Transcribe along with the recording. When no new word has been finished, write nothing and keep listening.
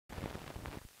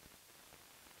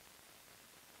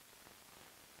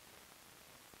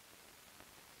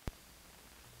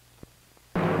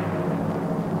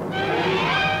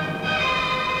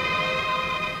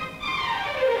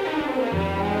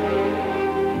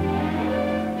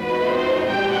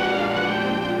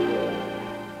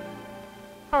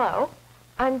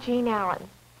Jean Allen.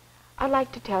 I'd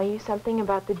like to tell you something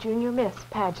about the Junior Miss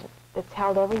Pageant that's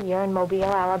held every year in Mobile,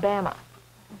 Alabama.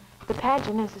 The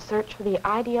pageant is a search for the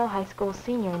ideal high school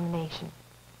senior in the nation.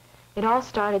 It all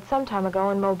started some time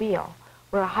ago in Mobile,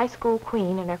 where a high school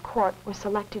queen and her court were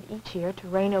selected each year to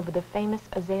reign over the famous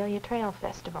Azalea Trail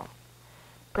Festival.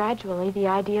 Gradually, the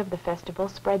idea of the festival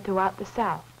spread throughout the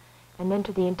South, and then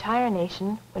to the entire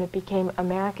nation when it became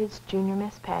America's Junior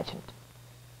Miss Pageant.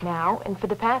 Now, and for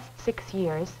the past 6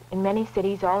 years, in many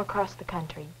cities all across the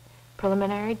country,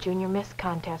 preliminary Junior Miss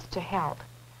contests are held,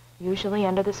 usually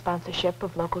under the sponsorship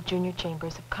of local junior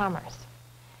chambers of commerce.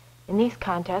 In these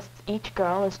contests, each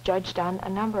girl is judged on a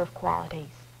number of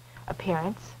qualities: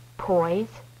 appearance,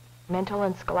 poise, mental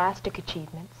and scholastic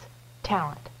achievements,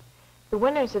 talent. The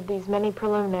winners of these many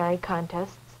preliminary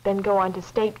contests then go on to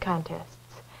state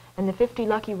contests, and the 50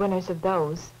 lucky winners of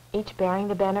those, each bearing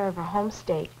the banner of her home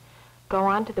state, go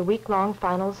on to the week-long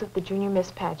finals of the Junior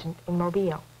Miss Pageant in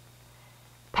Mobile.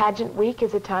 Pageant Week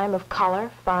is a time of color,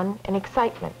 fun, and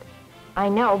excitement. I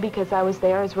know because I was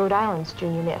there as Rhode Island's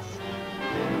Junior Miss.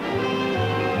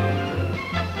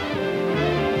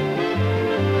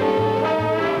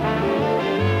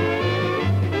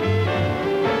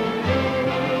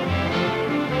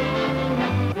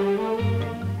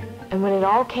 And when it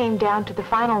all came down to the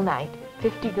final night,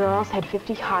 50 girls had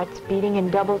 50 hearts beating in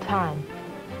double time.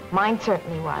 Mine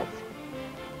certainly was.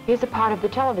 Here's a part of the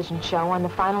television show on the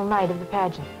final night of the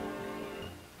pageant.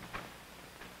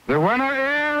 The winner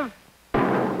is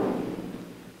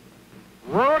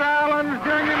Rhode Island's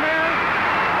Junior Miss,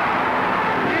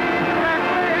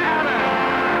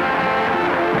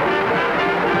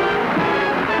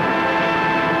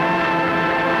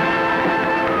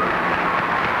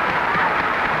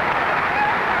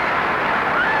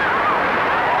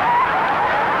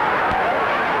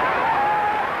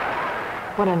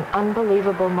 What an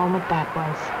unbelievable moment that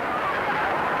was.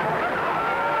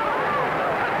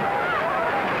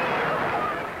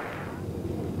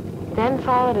 Then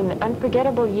followed an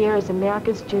unforgettable year as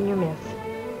America's Junior Miss.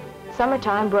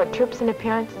 Summertime brought trips and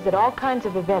appearances at all kinds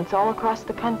of events all across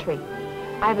the country.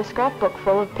 I have a scrapbook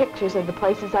full of pictures of the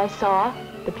places I saw,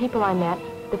 the people I met,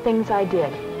 the things I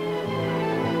did.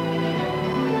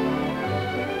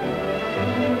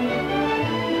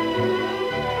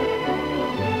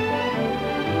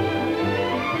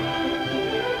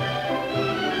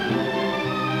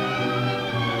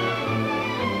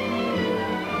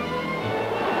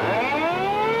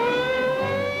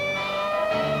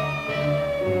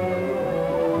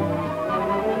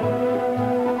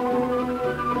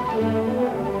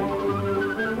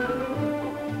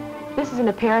 This is an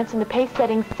appearance in the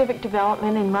pace-setting Civic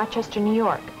Development in Rochester, New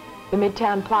York, the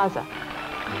Midtown Plaza.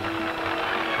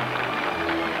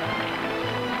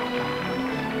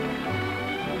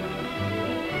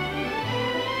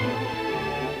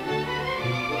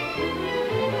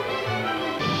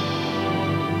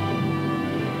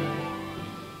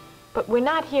 But we're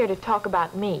not here to talk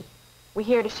about me. We're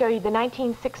here to show you the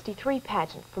 1963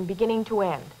 pageant from beginning to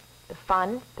end. The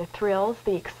fun, the thrills,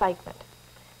 the excitement.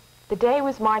 The day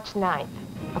was March 9th,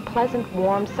 a pleasant,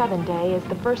 warm southern day as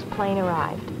the first plane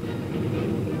arrived.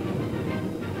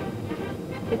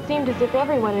 It seemed as if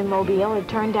everyone in Mobile had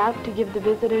turned out to give the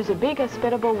visitors a big,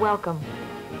 hospitable welcome.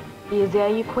 The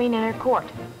Azalea Queen and her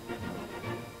court.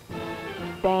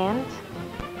 Bands,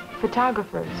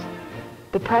 photographers,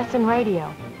 the press and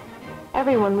radio.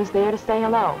 Everyone was there to say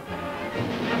hello.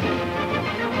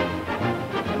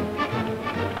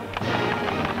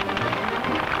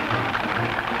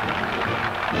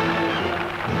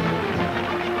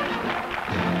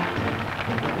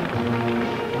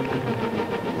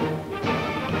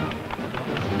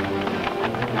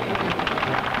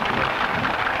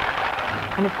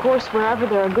 And of course, wherever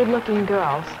there are good-looking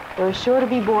girls, there are sure to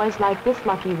be boys like this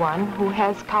lucky one who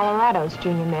has Colorado's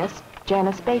Junior Miss,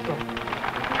 Janice Baker.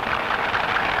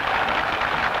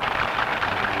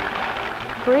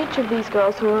 For each of these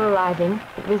girls who were arriving,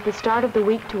 it was the start of the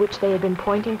week to which they had been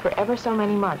pointing for ever so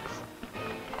many months.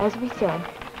 As we said,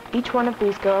 each one of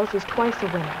these girls is twice a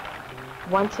winner.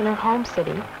 Once in her home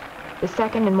city, the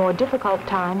second and more difficult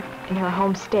time in her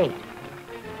home state.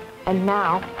 And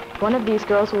now, one of these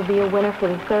girls will be a winner for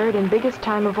the third and biggest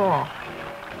time of all.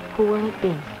 Who will it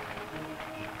be?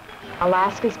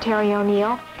 Alaska's Terry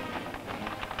O'Neill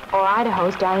or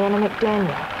Idaho's Diana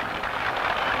McDaniel?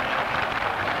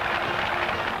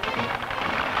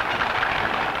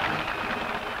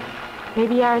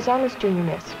 Maybe Arizona's Junior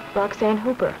Miss, Roxanne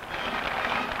Hooper.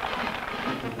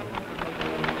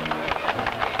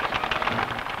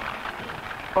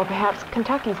 Or perhaps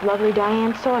Kentucky's lovely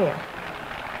Diane Sawyer.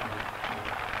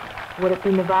 Would it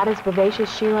be Nevada's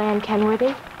vivacious Sheila Ann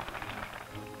Kenworthy?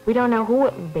 We don't know who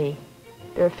it will be.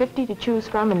 There are 50 to choose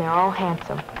from, and they're all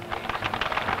handsome.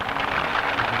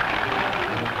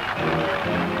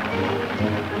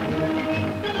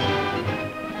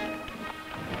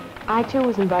 I, too,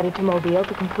 was invited to Mobile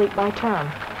to complete my term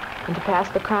and to pass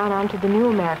the crown on to the new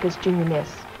America's Junior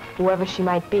Miss, whoever she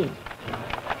might be.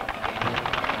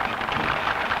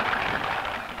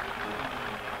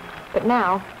 But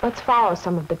now, let's follow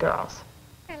some of the girls.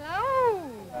 Hello.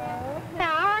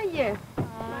 How are you? Hi.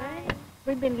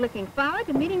 We've been looking forward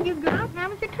to meeting you girls. How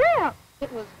was your trip?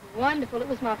 It was wonderful. It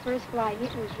was my first flight.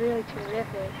 It was really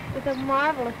terrific. It was a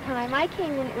marvelous time. I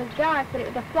came when it was dark,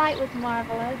 but the flight was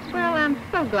marvelous. Well, I'm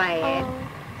so glad. Oh,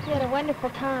 we had a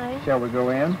wonderful time. Shall we go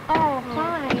in? Oh,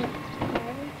 fine.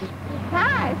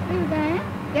 Hi, Suzanne.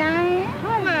 Diane.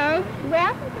 Hello.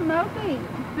 Welcome to Mobile.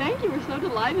 Thank you. We're so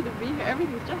delighted to be here.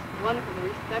 Everything's just wonderful. The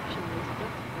reception was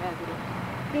just fabulous.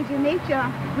 Did you meet your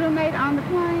roommate on the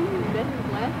plane?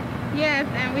 Bedroom left. Yes,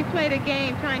 and we played a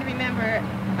game trying to remember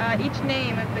each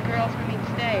name of the girls from each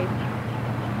stage.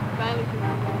 Finally,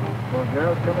 Well,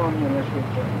 girls, come on in. Let's get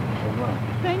started.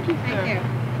 thank you, sir. Thank you.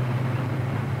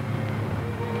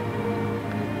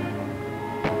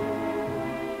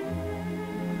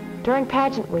 During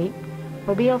pageant week,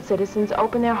 Mobile citizens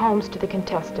open their homes to the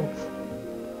contestants.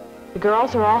 The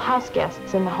girls are all house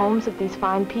guests in the homes of these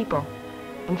fine people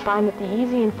and find that the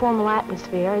easy, informal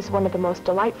atmosphere is one of the most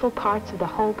delightful parts of the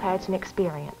whole pageant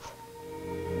experience.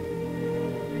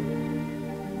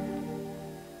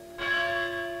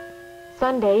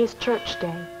 Sunday is church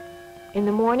day. In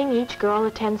the morning, each girl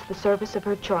attends the service of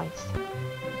her choice.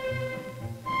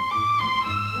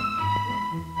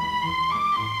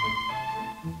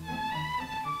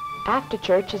 After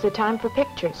church is a time for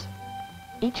pictures.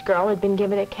 Each girl had been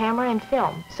given a camera and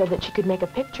film so that she could make a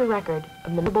picture record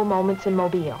of the memorable moments in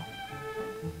Mobile.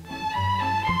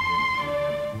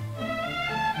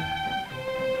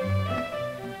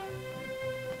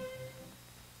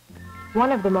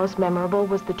 One of the most memorable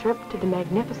was the trip to the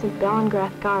magnificent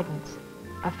Bellingrath Gardens,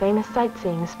 a famous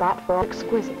sightseeing spot for all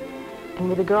exquisite, and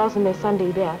with the girls in their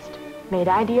Sunday best, made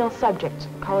ideal subjects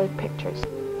for colored pictures.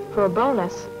 For a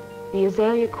bonus, the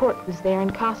Azalea Court was there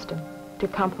in costume to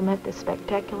complement the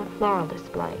spectacular floral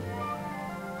display.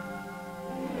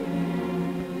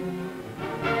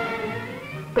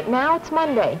 But now it's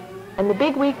Monday, and the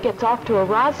big week gets off to a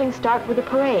rousing start with a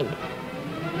parade.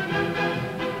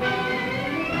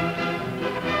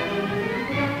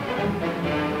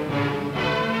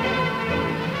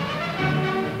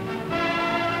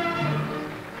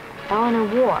 Eleanor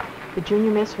War, the junior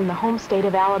miss from the home state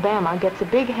of Alabama, gets a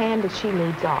big hand as she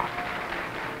leads off.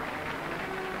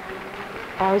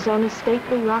 Arizona's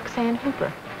stately Roxanne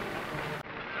Hooper.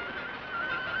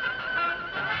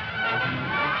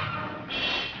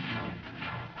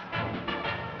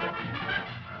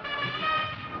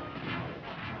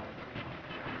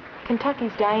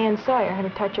 Kentucky's Diane Sawyer had a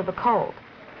touch of a cold,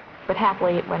 but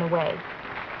happily it went away.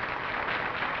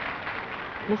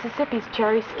 Mississippi's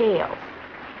Cherry Scales.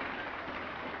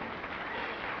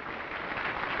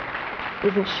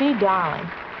 Isn't she darling?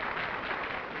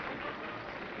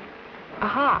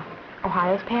 Aha!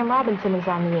 Ohio's Pam Robinson is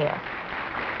on the air.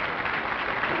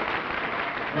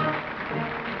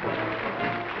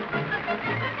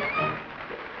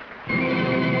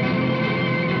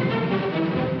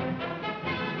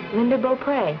 Linda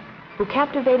Beaupre, who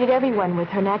captivated everyone with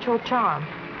her natural charm.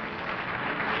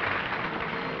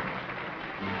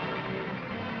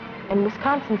 And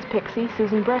Wisconsin's Pixie,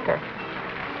 Susan Brecker.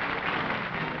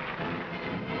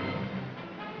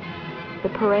 The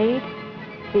parade,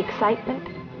 the excitement,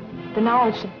 the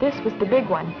knowledge that this was the big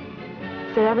one,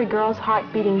 set every girl's heart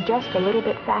beating just a little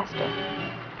bit faster.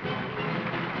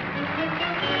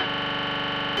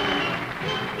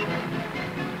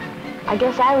 I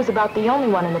guess I was about the only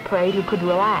one in the parade who could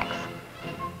relax.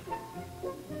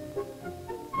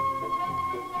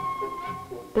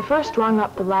 The first rung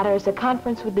up the ladder is a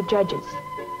conference with the judges.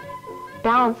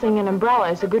 Balancing an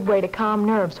umbrella is a good way to calm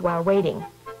nerves while waiting.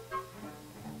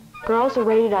 Girls are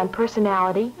rated on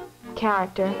personality,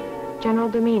 character, general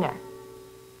demeanor.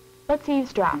 Let's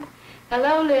eavesdrop.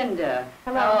 Hello, Linda.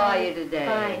 Hello. How are you today?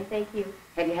 Fine, thank you.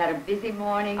 Have you had a busy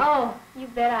morning? Oh, you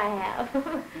bet I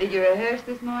have. Did you rehearse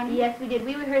this morning? Yes, we did.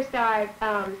 We rehearsed our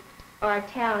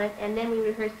talent, and then we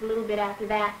rehearsed a little bit after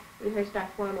that. We rehearsed our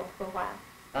formal for a while.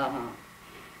 Uh-huh.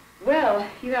 Well,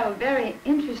 you have a very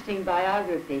interesting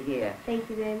biography here. Thank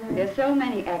you very much. There's so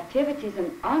many activities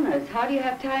and honors. How do you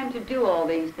have time to do all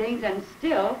these things and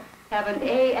still have an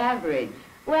A average?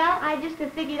 Well, I just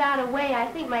have figured out a way. I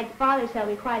think my father's helped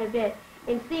me quite a bit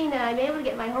in seeing that I'm able to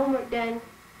get my homework done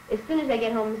as soon as I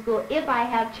get home from school, if I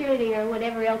have cheerleading or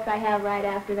whatever else I have right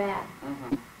after that.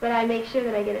 But I make sure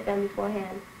that I get it done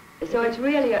beforehand. So it's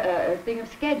really a thing of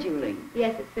scheduling.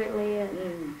 Yes, it certainly is.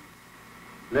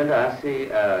 Linda, I see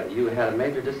you had a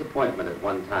major disappointment at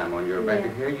one time on your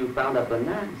record here. You found a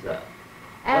bonanza.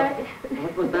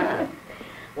 What was that?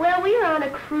 Well, we were on a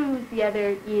cruise the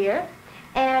other year,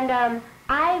 and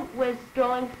I was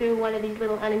strolling through one of these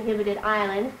little uninhibited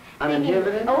islands.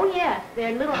 Uninhibited? Thinking, oh, yes,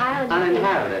 they're little islands.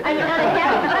 Uninhabited. I mean,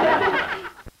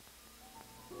 uninhabited.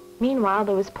 Meanwhile,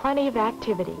 there was plenty of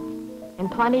activity and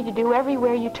plenty to do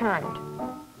everywhere you turned.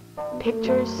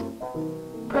 Pictures,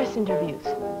 press interviews,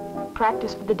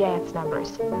 practice for the dance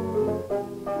numbers.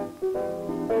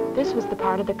 This was the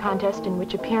part of the contest in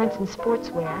which appearance in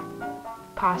sportswear,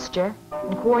 posture,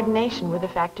 and coordination were the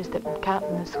factors that would count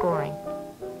in the scoring.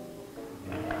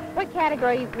 What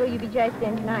category will you be judged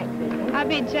in tonight, Susan? I'll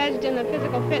be judged in the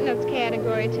physical fitness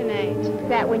category tonight. Is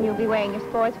that when you'll be wearing your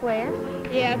sportswear?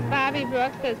 Yes, Bobby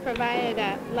Brooks has provided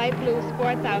a light blue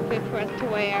sports outfit for us to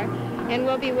wear, and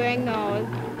we'll be wearing those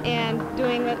and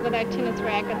doing with our tennis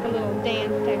rackets a little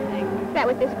dance type thing. Is that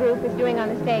what this group is doing on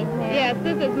the stage now? Yes,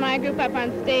 this is my group up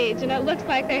on stage, and it looks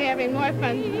like they're having more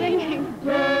fun singing.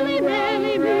 Jolly,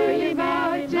 Mally, Mary,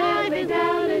 Bow, Jolly,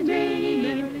 down a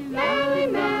dream. Mally,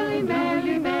 Mally,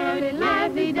 Mary, Mary,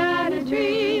 lively down a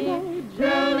tree.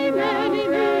 Jolly, Mally,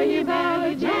 Mary,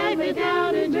 Bow, Jolly,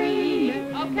 down a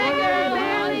dream. Okay, girl,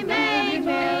 Mally, Mary,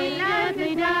 Mary,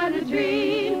 lively down a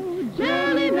tree.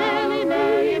 Jolly, Mally,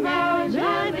 Mary, Bow,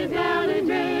 Jolly, down a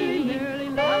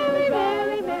dream. Mally,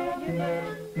 Mally,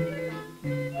 Mary.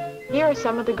 Here are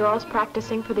some of the girls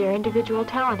practicing for their individual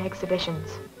talent exhibitions.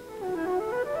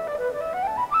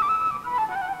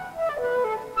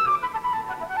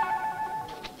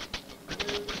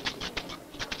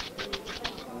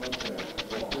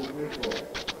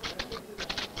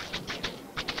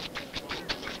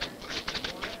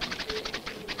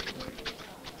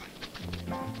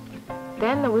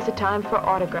 Then there was a time for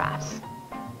autographs.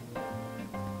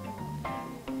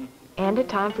 And a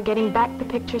time for getting back the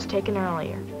pictures taken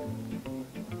earlier.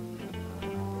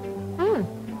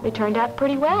 They turned out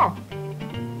pretty well.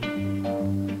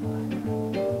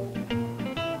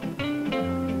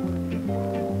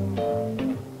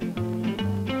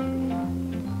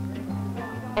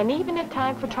 And even a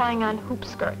time for trying on hoop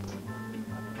skirts.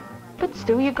 But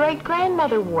Sue, your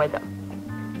great-grandmother wore them.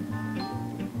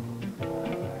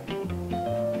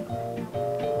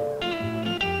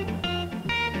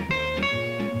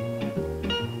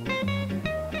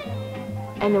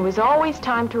 And there was always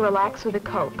time to relax with a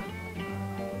Coke.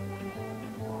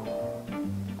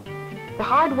 The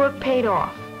hard work paid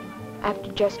off.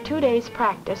 After just 2 days'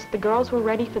 practice, the girls were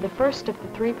ready for the first of the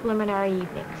 3 preliminary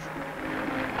evenings.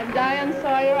 I'm Diane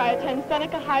Sawyer. I attend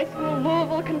Seneca High School,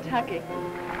 Louisville, Kentucky.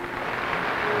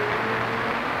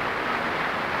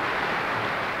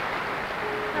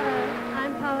 Hello,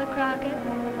 I'm Paula Crockett,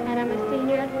 and I'm a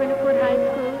senior at Winterport High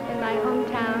School in my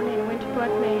hometown in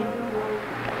Winterport, Maine.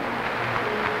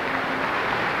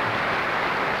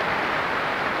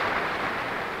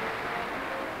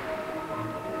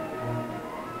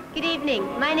 Good evening.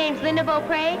 My name's Linda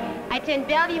Beaupre. I attend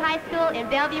Bellevue High School in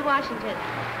Bellevue, Washington.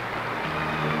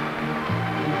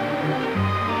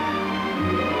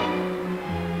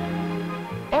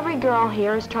 Every girl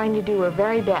here is trying to do her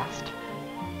very best.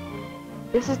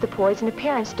 This is the poise and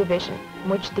appearance division, in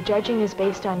which the judging is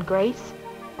based on grace,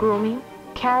 grooming,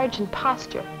 carriage, and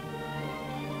posture.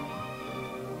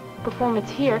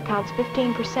 Performance here counts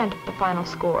 15% of the final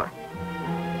score.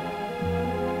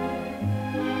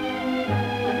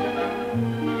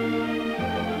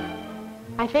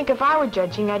 I think if I were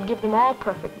judging, I'd give them all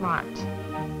perfect marks.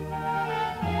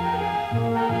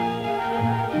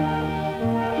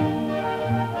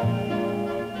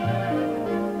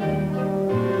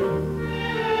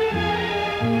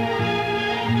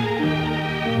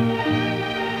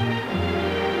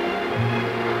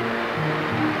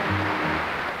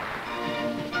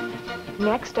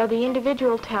 Next are the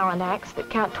individual talent acts that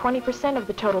count 20% of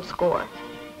the total score.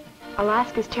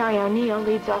 Alaska's Terry O'Neill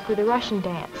leads off with a Russian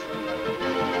dance.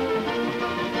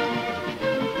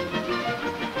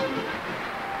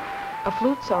 A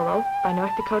flute solo by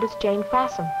North Dakota's Jane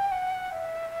Fossum.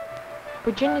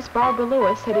 Virginia's Barbara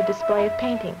Lewis had a display of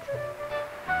paintings.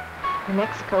 New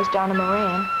Mexico's Donna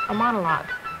Moran, a monologue.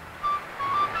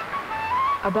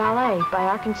 A ballet by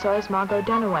Arkansas's Margot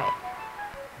Dunaway.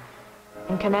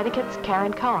 And Connecticut's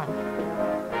Karen Cullen.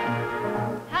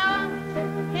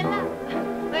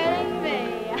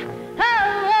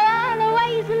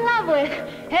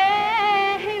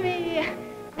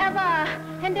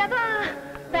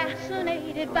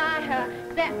 fascinated by her,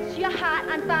 sets your heart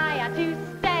on fire to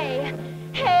stay.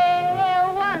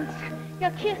 Hey, once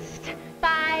you're kissed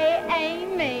by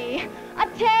Amy, a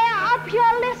tear up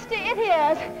your list it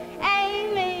is,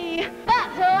 Amy.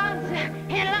 But once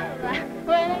in love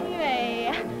with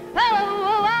Amy,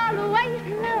 oh, always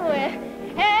know it,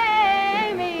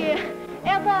 Amy.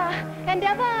 Ever and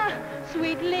ever,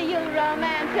 sweetly you'll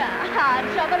romance her. Hard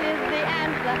trouble is the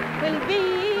answer, will be.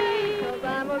 'Cause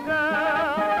I'm a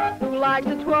girl who likes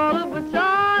to twirl a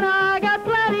baton. I got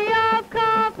plenty of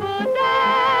confidence.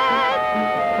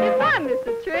 If I miss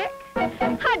a trick,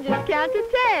 I just count to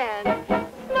 10.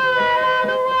 Smile on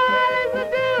the while as I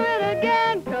do it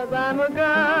again. 'Cause I'm a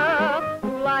girl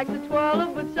who likes to twirl a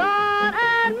baton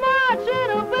and march in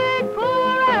a big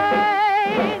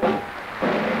parade.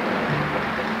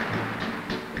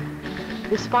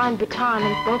 This fine baton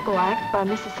and vocal act by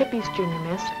Mississippi's Junior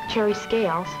Miss, Cherry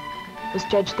Scales, was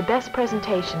judged the best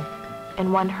presentation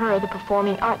and won her the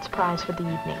Performing Arts Prize for the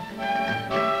evening.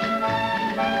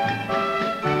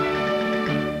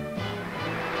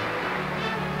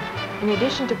 In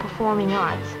addition to performing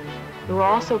arts, there were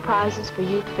also prizes for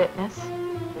youth fitness,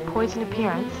 poise and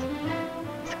appearance,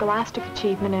 scholastic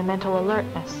achievement, and mental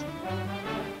alertness.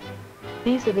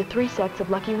 These are the 3 sets of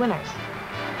lucky winners.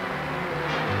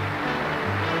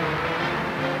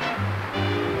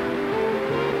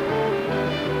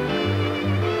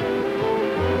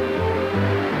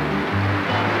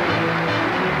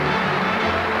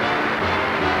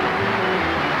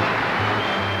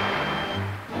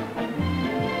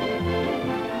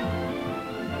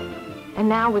 And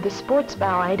now, with the sports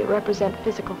ballet to represent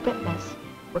physical fitness,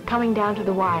 we're coming down to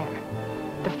the wire,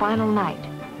 the final night.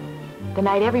 The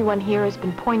night everyone here has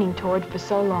been pointing toward for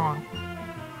so long.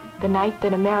 The night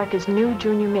that America's new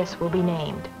Junior Miss will be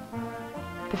named.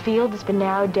 The field has been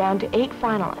narrowed down to 8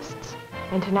 finalists,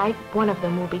 and tonight one of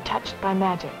them will be touched by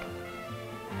magic.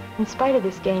 In spite of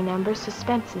this gay number,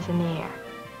 suspense is in the air.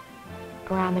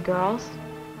 Around the girls,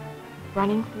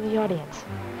 running through the audience.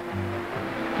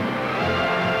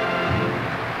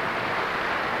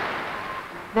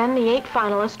 Then the 8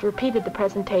 finalists repeated the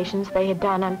presentations they had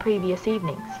done on previous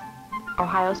evenings.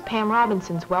 Ohio's Pam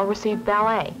Robinson's well-received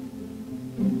ballet.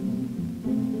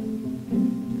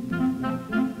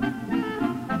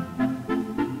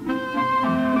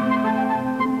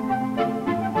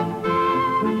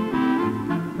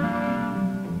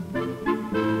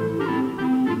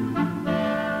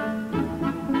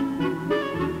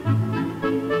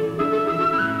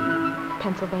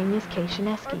 Pennsylvania's Kay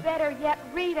Shinesky. Or better yet,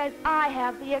 read as I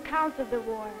have the accounts of the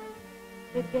war.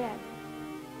 The dead,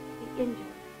 the injured.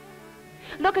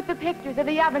 Look at the pictures of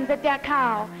the ovens at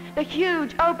Dachau, the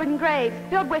huge open graves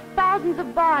filled with thousands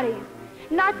of bodies,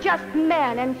 not just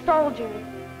men and soldiers,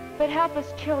 but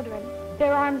helpless children,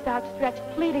 their arms outstretched,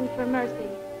 pleading for mercy.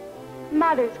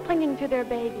 Mothers clinging to their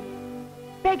babies,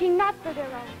 begging not for their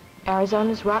own.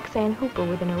 Arizona's Roxanne Hooper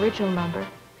with an original number,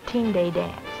 Teen Day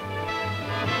Dance.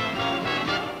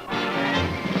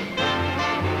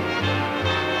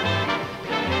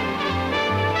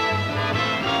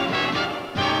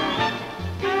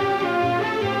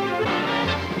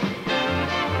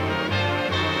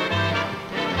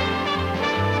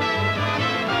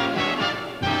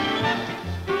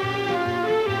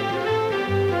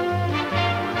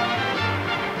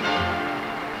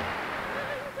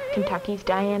 Kentucky's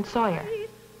Diane Sawyer.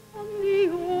 On the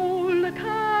old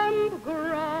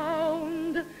campground,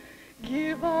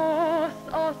 give us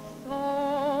a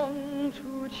song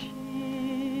to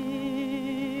cheer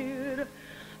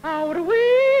our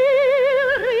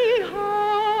weary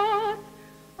hearts,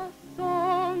 a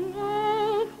song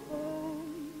of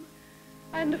home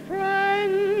and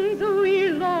friends we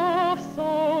love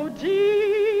so dear.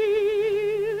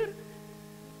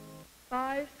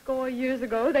 50 years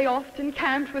ago, they often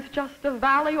camped with just a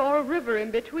valley or a river in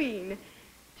between.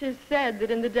 'Tis said that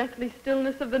in the deathly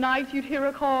stillness of the night you'd hear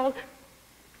a call,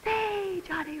 "Say,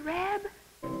 Johnny Reb,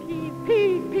 peas,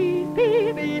 peas, peas,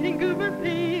 peas, eating goober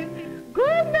peas.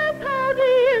 Goodness, how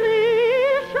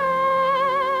delicious,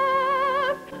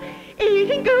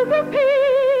 eating goober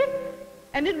peas."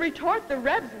 And in retort, the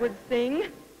Rebs would sing,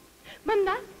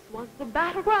 "Manassas was the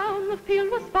battleground, the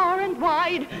field was far and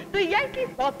wide. The Yankees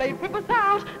thought they'd whip us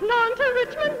out, none to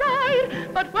Richmond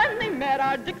ride. But when they met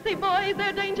our Dixie boys,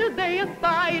 their danger they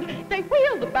espied. They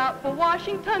wheeled about for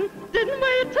Washington, didn't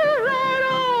wait to ride.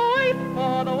 Oh, wait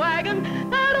for the wagon,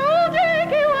 that old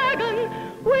Yankee wagon.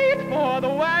 Wait for the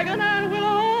wagon and we'll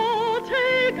all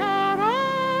take a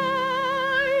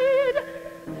ride.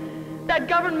 That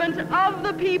government of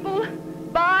the people,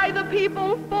 by the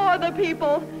people, for the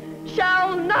people,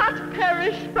 shall not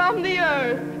perish from the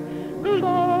earth.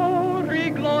 Lord,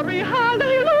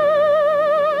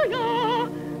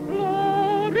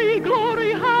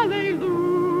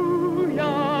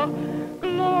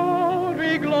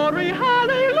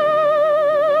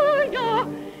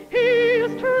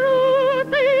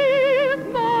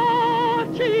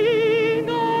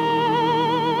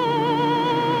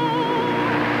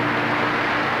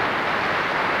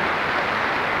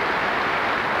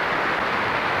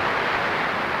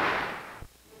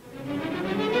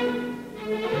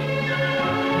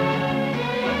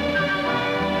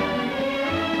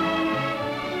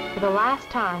 the last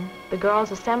time, the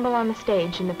girls assemble on the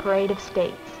stage in the Parade of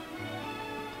States.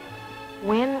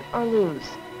 Win or lose,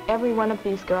 every one of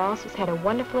these girls has had a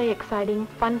wonderfully exciting,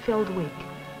 fun-filled week.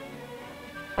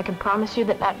 I can promise you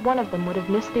that not one of them would have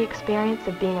missed the experience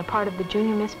of being a part of the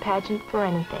Junior Miss Pageant for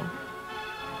anything.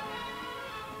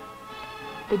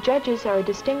 The judges are a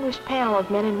distinguished panel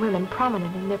of men and women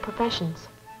prominent in their professions.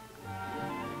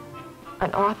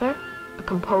 An author, a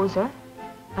composer,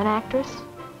 an actress,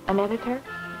 an editor,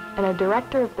 and a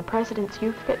director of the President's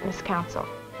Youth Fitness Council.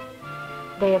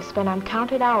 They have spent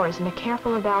uncounted hours in a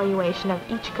careful evaluation of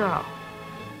each girl.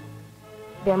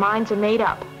 Their minds are made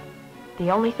up. The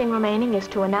only thing remaining is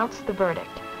to announce the verdict.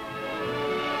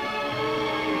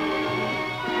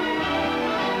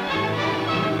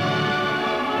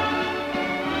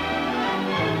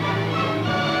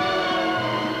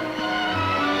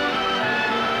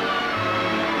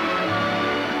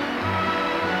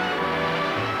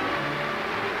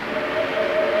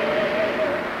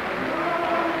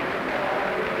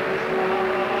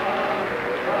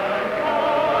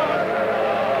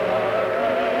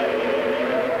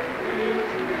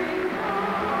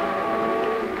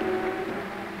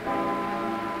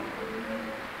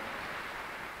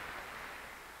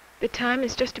 The time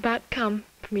has just about come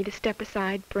for me to step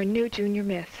aside for a new Junior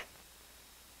Miss.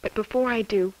 But before I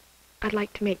do, I'd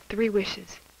like to make 3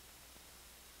 wishes.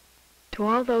 To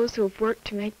all those who have worked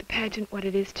to make the pageant what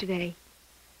it is today,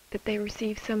 that they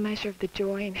receive some measure of the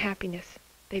joy and happiness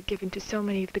they've given to so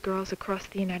many of the girls across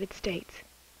the United States,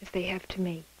 as they have to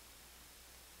me.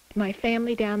 To my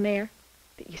family down there,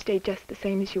 that you stay just the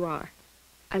same as you are.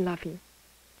 I love you.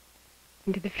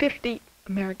 And to the 50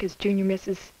 America's Junior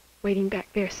Misses waiting back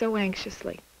there so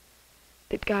anxiously,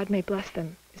 that God may bless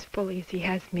them as fully as he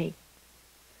has me.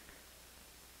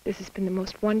 This has been the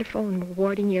most wonderful and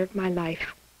rewarding year of my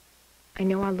life. I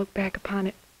know I'll look back upon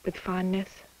it with fondness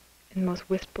and the most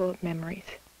wistful of memories.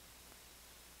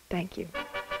 Thank you.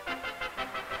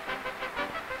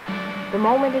 The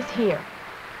moment is here.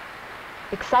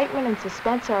 Excitement and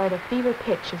suspense are at a fever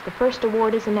pitch as the first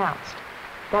award is announced,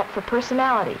 that for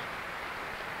personality.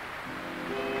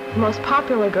 The most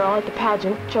popular girl at the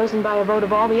pageant, chosen by a vote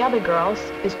of all the other girls,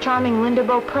 is charming Linda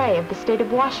Beaupre of the state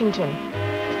of Washington.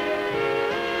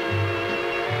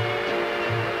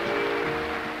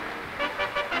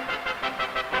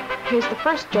 Here's the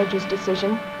first judge's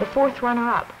decision, the 4th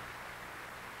runner-up,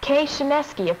 Kay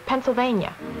Shinesky of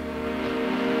Pennsylvania.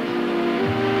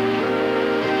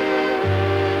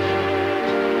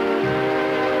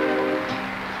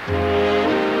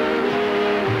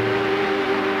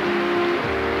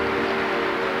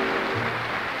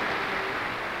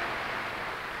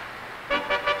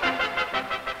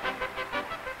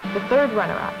 The 3rd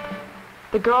runner-up,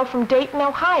 the girl from Dayton,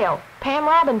 Ohio, Pam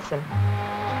Robinson.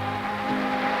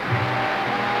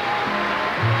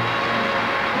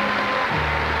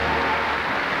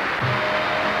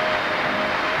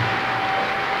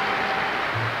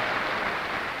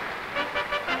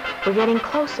 We're getting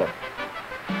closer.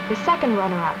 The 2nd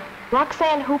runner-up,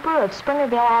 Roxanne Hooper of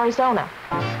Springerville, Arizona.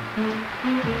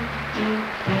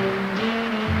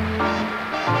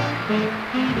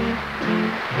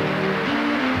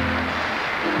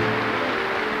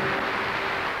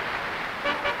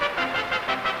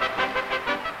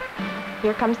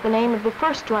 Here comes the name of the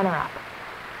 1st runner-up,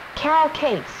 Carol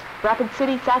Case, Rapid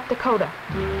City, South Dakota.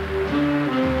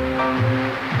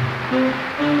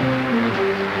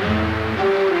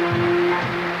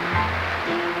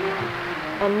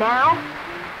 And now,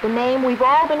 the name we've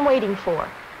all been waiting for.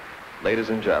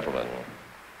 Ladies and gentlemen,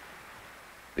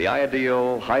 the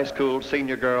ideal high school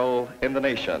senior girl in the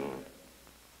nation,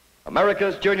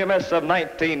 America's Junior Miss of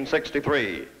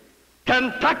 1963,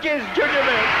 Kentucky's Junior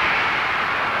Miss.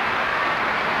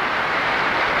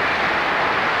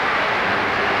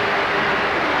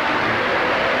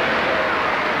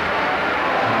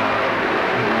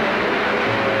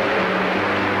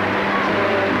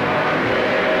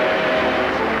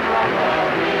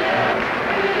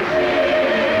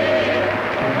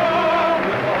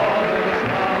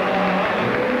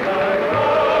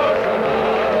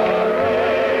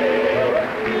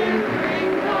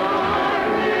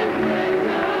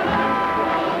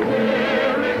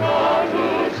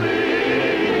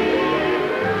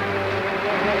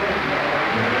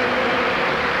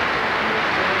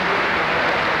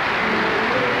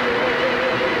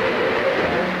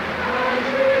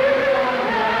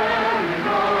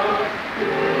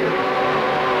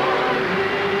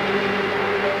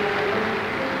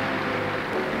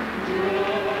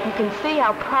 You can see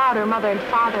how proud her mother and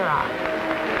father are.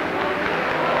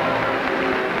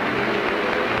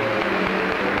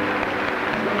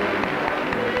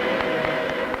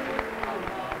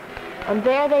 And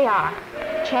there they are,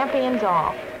 champions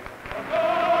all.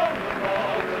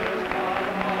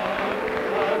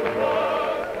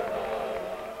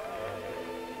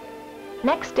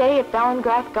 Next day at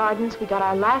Bellingrath Gardens, we got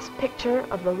our last picture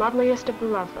of the loveliest of the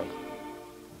lovely.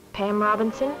 Pam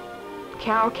Robinson,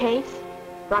 Carol Case,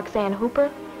 Roxanne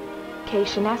Hooper, Kay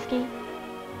Shinesky,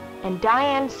 and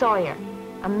Diane Sawyer,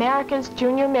 America's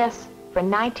Junior Miss for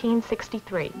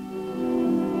 1963.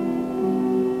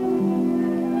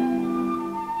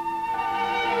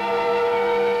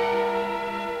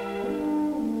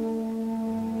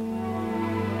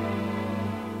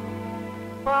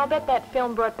 Well, I'll bet that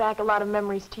film brought back a lot of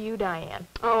memories to you, Diane.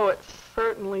 Oh, it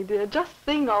certainly did. Just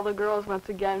seeing all the girls once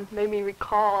again made me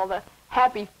recall all the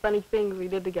happy, funny things we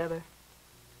did together.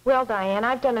 Well, Diane,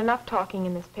 I've done enough talking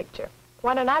in this picture.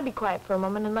 Why don't I be quiet for a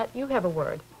moment and let you have a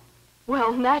word?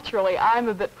 Well, naturally, I'm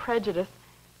a bit prejudiced,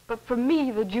 but for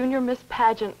me, the Junior Miss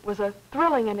Pageant was a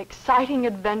thrilling and exciting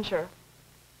adventure.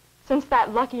 Since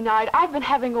that lucky night, I've been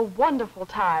having a wonderful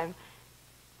time.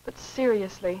 But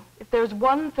seriously, if there's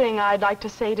one thing I'd like to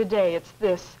say today, it's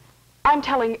this. I'm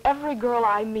telling every girl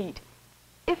I meet,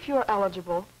 if you're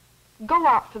eligible, go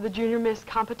out for the Junior Miss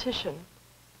competition.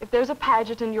 If there's a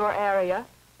pageant in your area,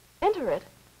 enter it.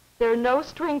 There are no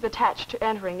strings attached to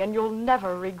entering, and you'll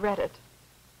never regret it.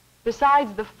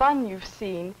 Besides the fun you've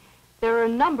seen, there are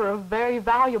a number of very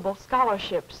valuable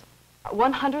scholarships,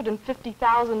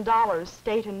 $150,000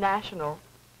 state and national.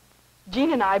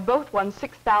 Jean and I both won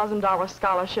 $6,000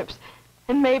 scholarships,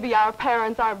 and maybe our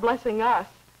parents are blessing us.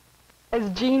 As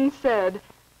Jean said,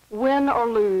 win or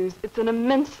lose, it's an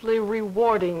immensely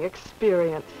rewarding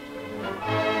experience.